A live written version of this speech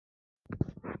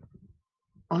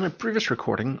On a previous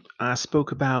recording, I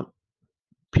spoke about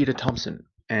Peter Thompson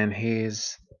and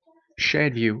his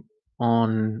shared view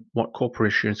on what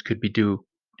corporations could be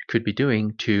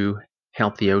doing to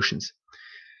help the oceans.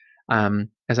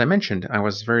 As I mentioned, I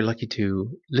was very lucky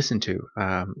to listen to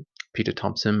Peter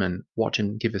Thompson and watch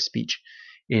him give a speech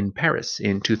in Paris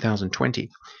in 2020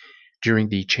 during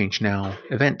the Change Now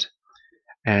event,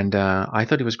 and I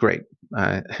thought it was great.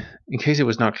 Uh, in case it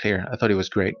was not clear, I thought it was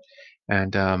great,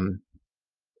 and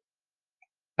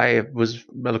I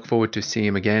look forward to seeing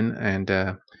him again, and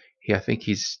I think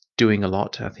he's doing a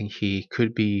lot. I think he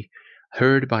could be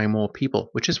heard by more people,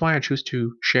 which is why I choose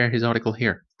to share his article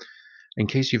here. In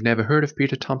case you've never heard of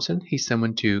Peter Thompson, he's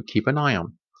someone to keep an eye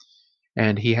on,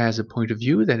 and he has a point of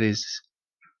view that is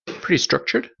pretty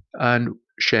structured and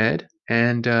shared,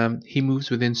 and he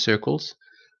moves within circles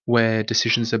where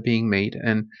decisions are being made.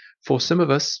 And for some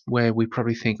of us, where we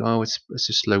probably think, oh, it's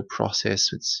a slow process,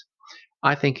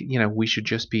 I think we should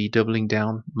just be doubling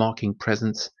down, marking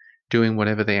presence, doing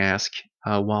whatever they ask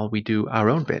while we do our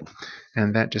own bit,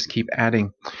 and that just keep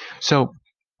adding. So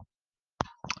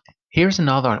here's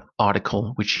another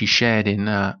article which he shared in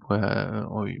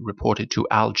or reported to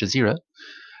Al Jazeera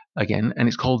again, and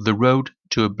it's called "The Road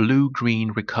to a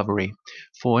Blue-Green Recovery."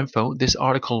 For info, this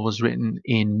article was written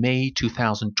in May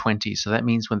 2020, so that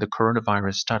means when the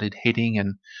coronavirus started hitting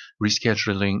and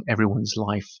rescheduling everyone's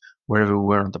life wherever we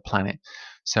were on the planet.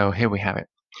 So here we have it.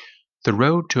 The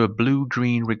road to a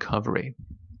blue-green recovery.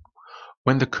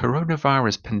 When the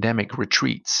coronavirus pandemic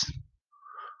retreats,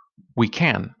 we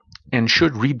can and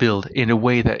should rebuild in a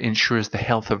way that ensures the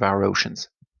health of our oceans.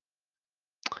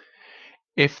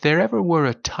 If there ever were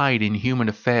a tide in human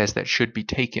affairs that should be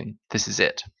taken, this is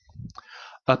it.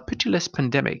 A pitiless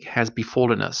pandemic has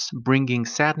befallen us, bringing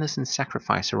sadness and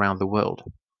sacrifice around the world.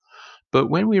 But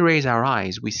when we raise our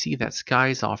eyes, we see that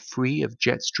skies are free of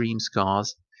jet stream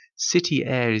scars, city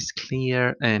air is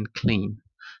clear and clean,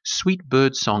 sweet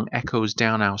birdsong echoes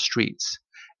down our streets,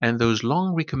 and those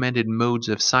long recommended modes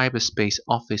of cyberspace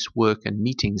office work and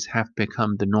meetings have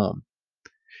become the norm.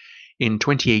 In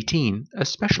 2018, a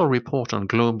special report on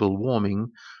global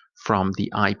warming from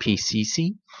the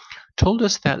IPCC told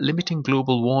us that limiting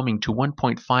global warming to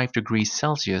 1.5 degrees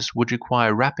Celsius would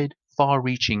require rapid,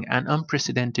 far-reaching and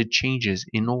unprecedented changes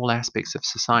in all aspects of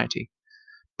society.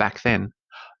 Back then,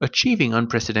 achieving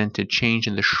unprecedented change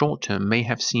in the short term may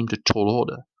have seemed a tall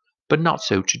order, but not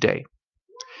so today.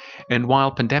 And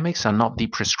while pandemics are not the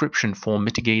prescription for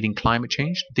mitigating climate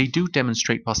change, they do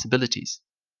demonstrate possibilities.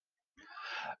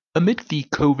 Amid the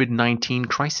COVID-19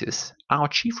 crisis, our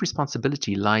chief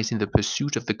responsibility lies in the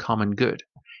pursuit of the common good,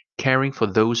 caring for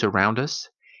those around us,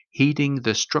 heeding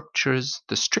the strictures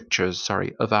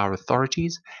of our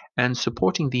authorities, and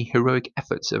supporting the heroic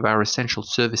efforts of our essential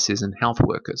services and health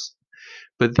workers.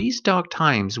 But these dark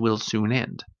times will soon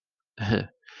end,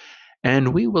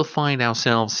 and we will find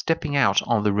ourselves stepping out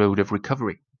on the road of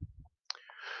recovery.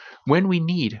 When we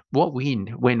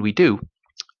do,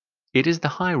 it is the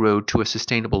high road to a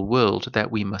sustainable world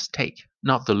that we must take,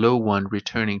 not the low one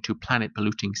returning to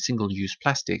planet-polluting single-use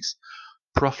plastics,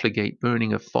 profligate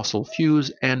burning of fossil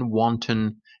fuels, and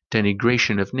wanton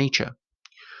denigration of nature.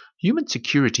 Human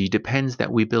security depends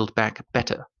that we build back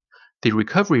better. The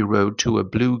recovery road to a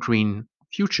blue-green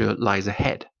future lies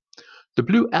ahead. The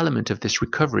blue element of this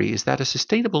recovery is that a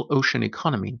sustainable ocean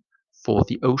economy, for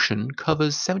the ocean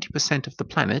covers 70% of the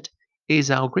planet, is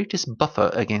our greatest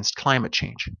buffer against climate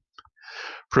change,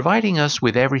 providing us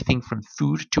with everything from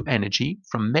food to energy,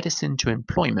 from medicine to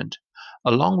employment,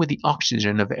 along with the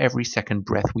oxygen of every second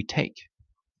breath we take.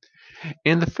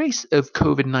 In the face of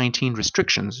COVID-19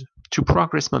 restrictions to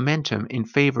progress momentum in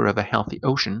favor of a healthy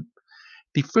ocean,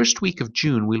 the first week of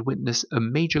June will witness a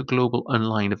major global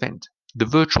online event, the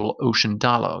Virtual Ocean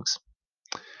Dialogues.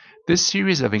 This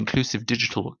series of inclusive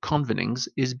digital convenings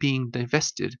is being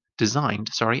designed,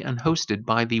 and hosted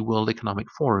by the World Economic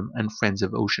Forum and Friends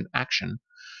of Ocean Action,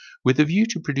 with a view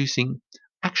to producing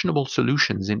actionable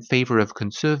solutions in favor of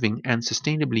conserving and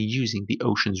sustainably using the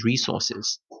ocean's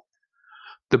resources.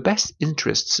 The best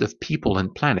interests of people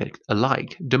and planet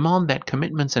alike demand that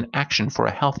commitments and action for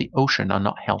a healthy ocean are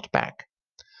not held back.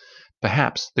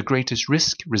 Perhaps the greatest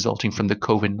risk resulting from the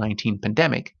COVID-19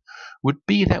 pandemic would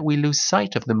be that we lose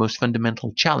sight of the most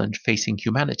fundamental challenge facing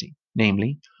humanity,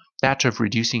 namely, that of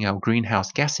reducing our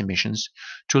greenhouse gas emissions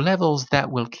to levels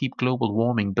that will keep global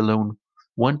warming below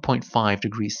 1.5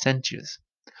 degrees Celsius.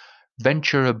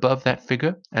 Venture above that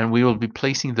figure, and we will be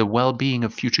placing the well-being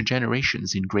of future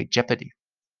generations in great jeopardy.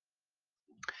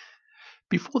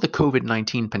 Before the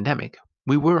COVID-19 pandemic,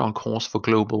 we were on course for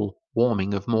global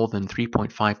warming of more than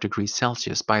 3.5 degrees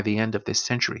Celsius by the end of this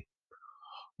century.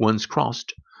 Once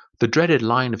crossed, the dreaded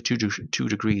line of 2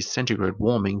 degrees centigrade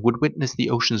warming would witness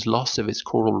the ocean's loss of its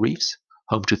coral reefs,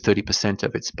 home to 30%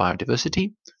 of its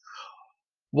biodiversity.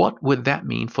 What would that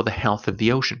mean for the health of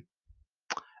the ocean?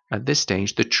 At this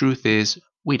stage, the truth is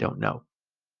we don't know.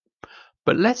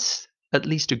 But let's at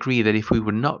least agree that if we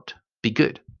would not be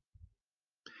good,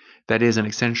 that is an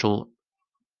essential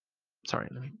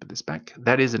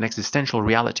That is an existential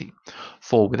reality.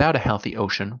 For without a healthy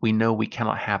ocean, we know we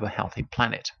cannot have a healthy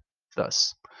planet.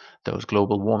 Thus, those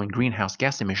global warming greenhouse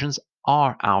gas emissions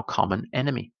are our common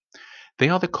enemy. They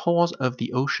are the cause of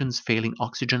the ocean's failing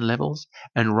oxygen levels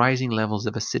and rising levels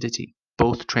of acidity,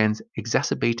 both trends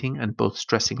exacerbating and both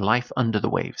stressing life under the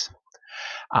waves.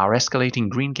 Our escalating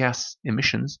green gas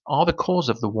emissions are the cause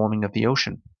of the warming of the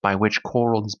ocean, by which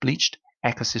corals bleached,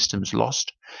 ecosystems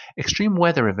lost, extreme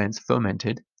weather events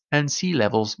fomented, and sea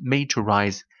levels made to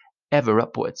rise ever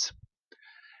upwards.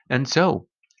 And so,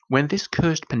 when this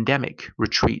cursed pandemic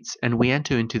retreats and we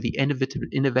enter into the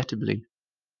inevitably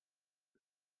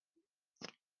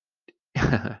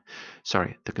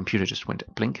sorry, the computer just went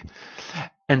blink.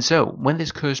 And so, when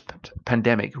this cursed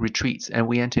pandemic retreats and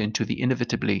we enter into the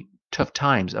inevitably tough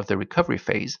times of the recovery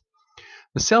phase,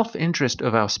 the self-interest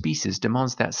of our species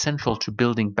demands that central to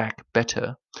building back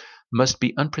better must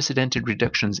be unprecedented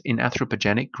reductions in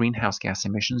anthropogenic greenhouse gas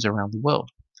emissions around the world.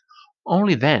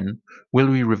 Only then will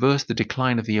we reverse the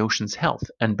decline of the ocean's health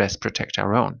and best protect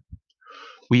our own.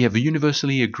 We have a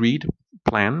universally agreed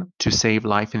plan to save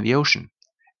life in the ocean,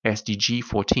 SDG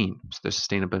 14, the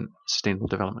Sustainable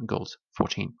Development Goals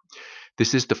 14.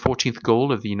 This is the 14th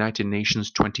goal of the United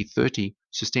Nations 2030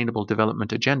 Sustainable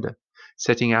Development Agenda,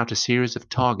 setting out a series of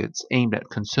targets aimed at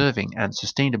conserving and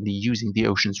sustainably using the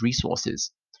ocean's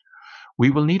resources. We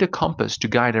will need a compass to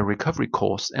guide our recovery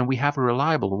course, and we have a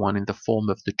reliable one in the form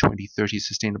of the 2030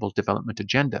 Sustainable Development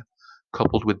Agenda,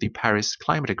 coupled with the Paris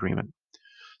Climate Agreement.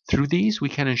 Through these, we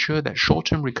can ensure that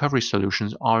short-term recovery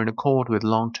solutions are in accord with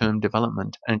long-term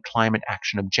development and climate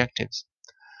action objectives.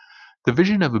 The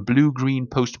vision of a blue-green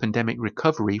post-pandemic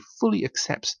recovery fully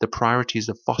accepts the priorities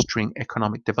of fostering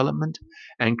economic development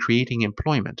and creating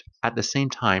employment, at the same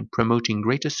time promoting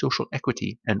greater social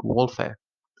equity and welfare.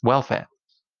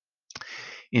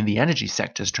 In the energy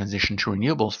sector's transition to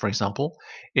renewables, for example,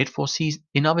 it foresees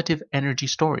innovative energy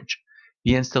storage,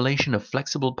 the installation of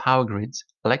flexible power grids,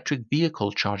 electric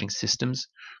vehicle charging systems,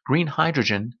 green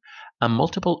hydrogen, and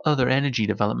multiple other energy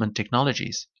development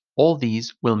technologies. All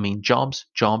these will mean jobs,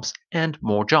 jobs, and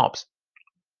more jobs.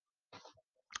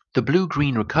 The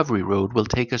blue-green recovery road will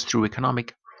take us through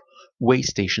economic way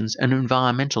stations and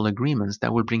environmental agreements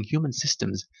that will bring human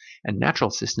systems and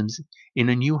natural systems in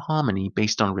a new harmony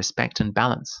based on respect and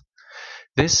balance.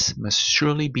 This must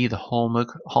surely be the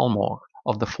hallmark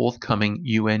of the forthcoming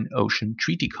UN Ocean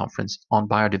Treaty Conference on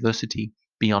Biodiversity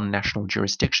beyond national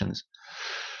jurisdictions,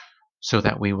 so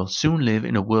that we will soon live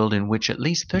in a world in which at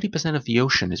least 30% of the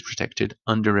ocean is protected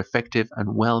under effective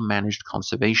and well-managed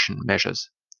conservation measures.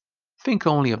 Think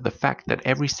only of the fact that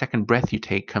every second breath you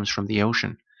take comes from the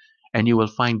ocean, and you will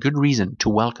find good reason to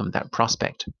welcome that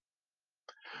prospect.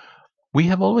 We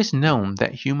have always known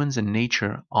that humans and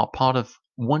nature are part of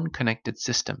one connected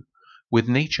system, with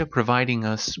nature providing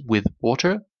us with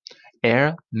water,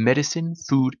 air, medicine,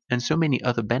 food, and so many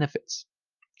other benefits.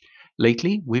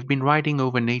 Lately, we've been riding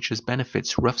over nature's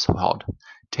benefits roughshod,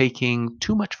 taking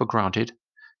too much for granted,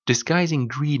 disguising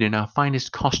greed in our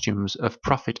finest costumes of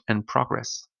profit and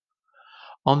progress.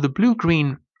 On the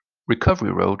blue-green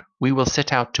recovery road, we will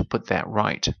set out to put that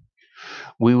right.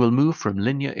 We will move from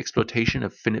linear exploitation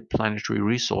of finite planetary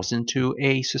resources into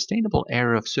a sustainable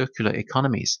era of circular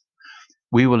economies.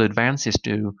 We will advance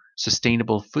into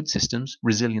sustainable food systems,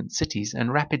 resilient cities,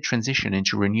 and rapid transition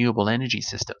into renewable energy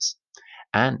systems.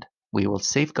 And we will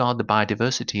safeguard the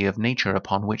biodiversity of nature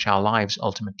upon which our lives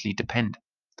ultimately depend.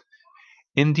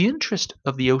 In the interest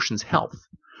of the ocean's health,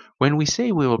 when we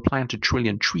say we will plant 1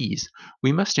 trillion trees,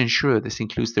 we must ensure this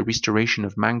includes the restoration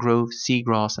of mangrove,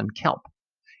 seagrass, and kelp,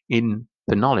 in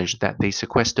the knowledge that they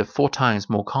sequester 4 times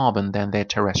more carbon than their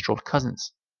terrestrial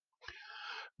cousins.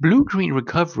 Blue-green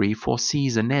recovery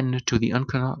foresees an end to the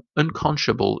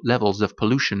unconscionable levels of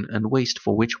pollution and waste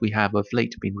for which we have of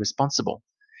late been responsible.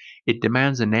 It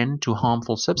demands an end to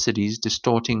harmful subsidies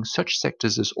distorting such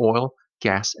sectors as oil,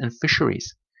 gas, and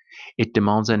fisheries. It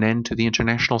demands an end to the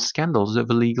international scandals of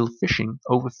illegal fishing,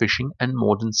 overfishing, and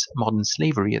modern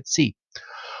slavery at sea.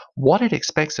 What it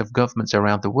expects of governments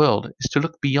around the world is to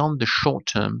look beyond the short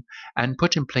term and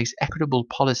put in place equitable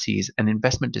policies and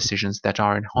investment decisions that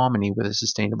are in harmony with a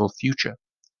sustainable future.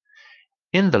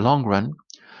 In the long run,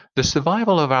 the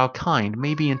survival of our kind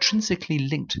may be intrinsically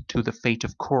linked to the fate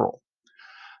of coral.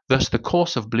 Thus, the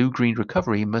course of blue-green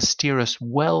recovery must steer us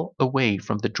well away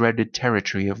from the dreaded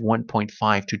territory of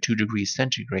 1.5 to 2 degrees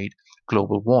centigrade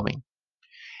global warming.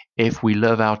 If we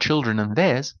love our children and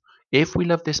theirs, if we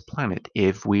love this planet,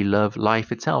 if we love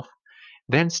life itself,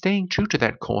 then staying true to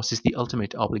that course is the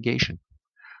ultimate obligation.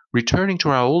 Returning to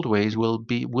our old ways will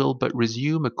but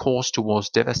resume a course towards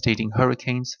devastating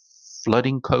hurricanes,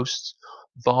 flooding coasts,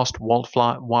 vast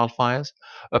wildfires,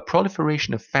 a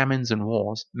proliferation of famines and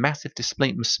wars, massive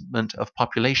displacement of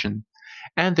population,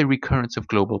 and the recurrence of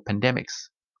global pandemics.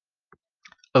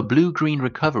 A blue-green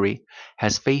recovery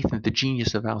has faith in the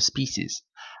genius of our species,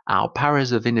 our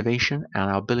powers of innovation, and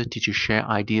our ability to share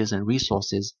ideas and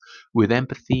resources with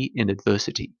empathy in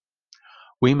adversity.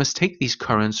 We must take these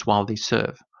currents while they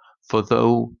serve, for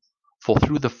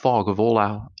through the fog of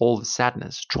all the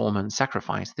sadness, trauma, and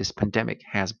sacrifice this pandemic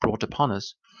has brought upon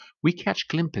us, we catch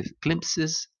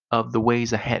glimpses of the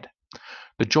ways ahead.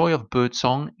 The joy of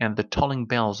birdsong and the tolling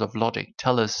bells of logic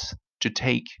tell us to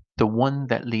take the one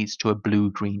that leads to a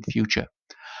blue-green future.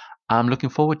 I'm looking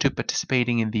forward to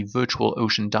participating in the virtual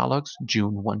Ocean Dialogues,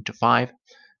 June 1 to 5.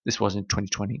 This was in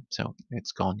 2020, so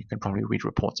it's gone. You can probably read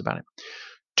reports about it.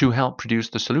 To help produce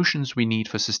the solutions we need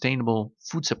for sustainable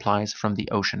food supplies from the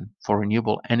ocean, for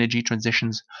renewable energy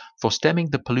transitions, for stemming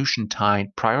the pollution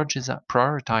tide,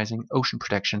 prioritizing ocean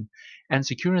protection, and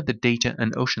securing the data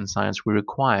and ocean science we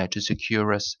require to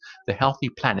secure us the healthy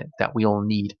planet that we all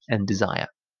need and desire.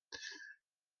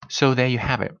 So there you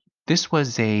have it. This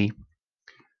was a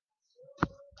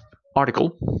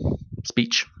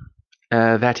speech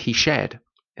that he shared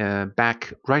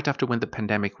back right after when the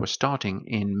pandemic was starting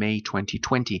in May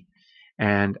 2020.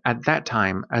 And at that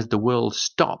time, as the world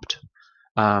stopped,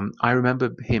 I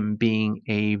remember him being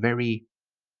a very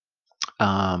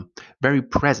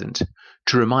present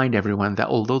to remind everyone that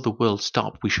although the world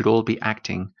stopped, we should all be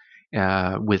acting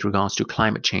with regards to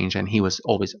climate change. And he was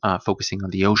always focusing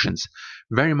on the oceans,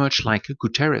 very much like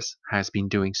Guterres has been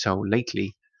doing so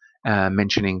lately,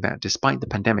 mentioning that despite the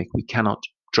pandemic, we cannot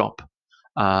drop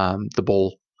the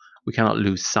ball. We cannot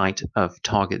lose sight of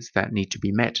targets that need to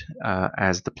be met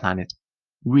as the planet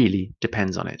really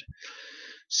depends on it.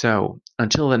 So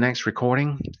until the next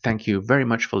recording, thank you very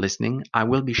much for listening. I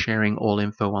will be sharing all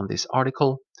info on this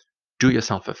article. Do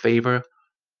yourself a favor,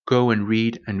 go and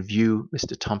read and view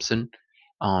Mr. Thompson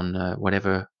on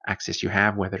whatever access you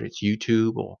have, whether it's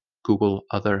YouTube or Google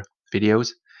other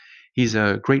videos. He's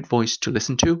a great voice to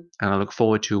listen to, and I look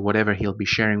forward to whatever he'll be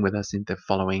sharing with us in the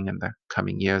following and the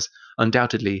coming years.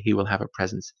 Undoubtedly, he will have a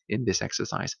presence in this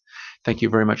exercise. Thank you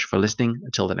very much for listening.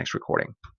 Until the next recording.